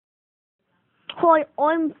Hi,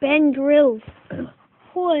 I'm Ben Grylls.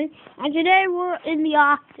 Hi, and today we're in the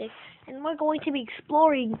Arctic, and we're going to be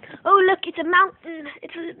exploring. Oh, look, it's a mountain.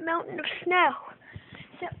 It's a mountain of snow.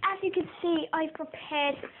 So, as you can see, I've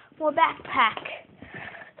prepared my backpack.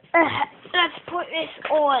 Let's put this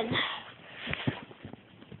on.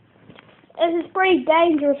 This is pretty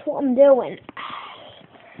dangerous what I'm doing.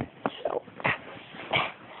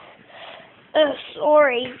 So,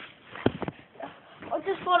 sorry. I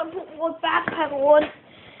just want to put my backpack on.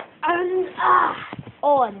 And,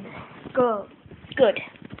 on. Good.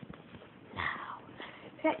 Now,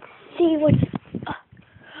 let's see what's...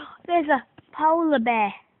 there's a polar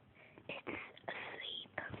bear. It's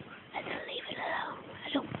asleep. Let's leave it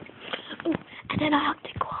alone. And an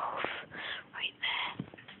Arctic wolf. Right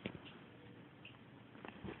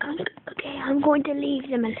there. Okay, I'm going to leave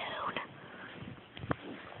them alone.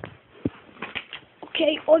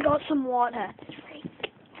 Okay, I got some water to drink.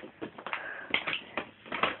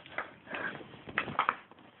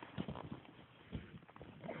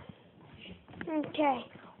 Okay,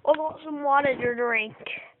 I got some water to drink.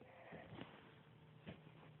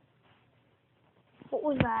 What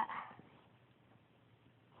was that?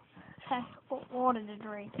 Okay, I got water to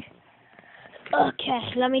drink.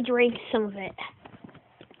 Okay, let me drink some of it.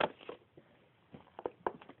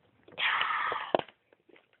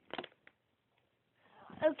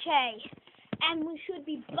 Okay, and we should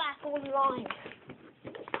be back online.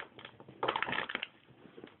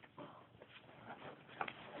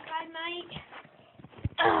 Okay, mate.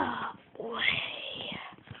 Oh, boy.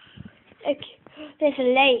 Okay, there's a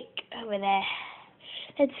lake over there.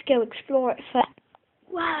 Let's go explore it first.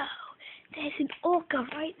 Wow, there's an orca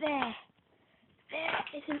right there. There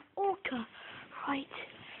is an orca right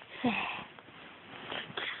there.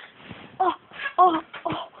 Oh.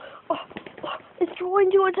 It's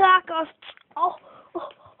trying to attack us. Oh,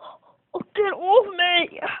 get off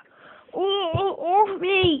me. Off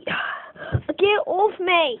me. Get off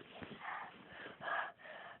me.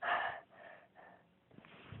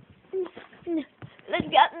 Let's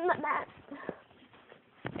get in the mountain.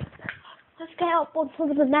 Let's get up on top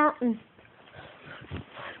of the mountain.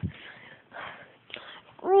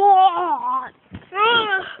 Get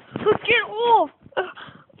off.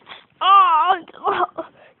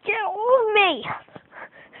 Get off me!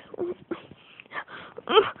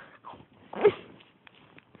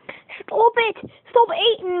 Stop it! Stop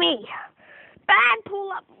eating me! Bad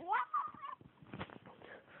pull up!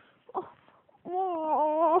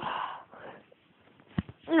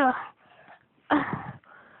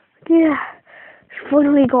 Yeah,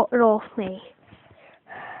 finally got it off me.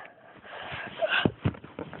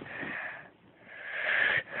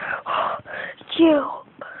 Chill.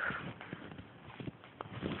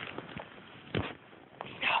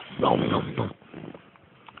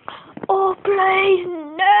 Oh, please,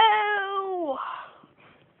 no!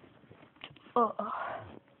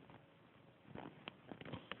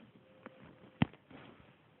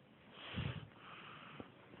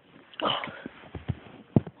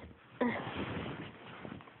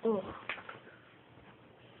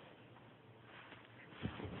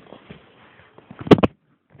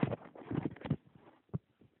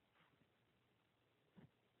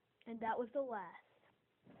 And that was the last.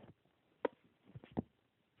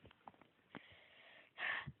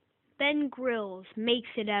 Ben Grylls makes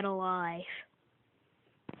it out alive.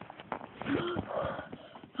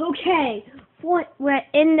 Okay, we're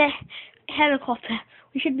in the helicopter.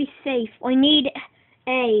 We should be safe. I need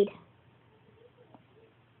aid.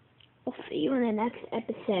 I'll see you in the next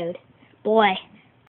episode. Boy.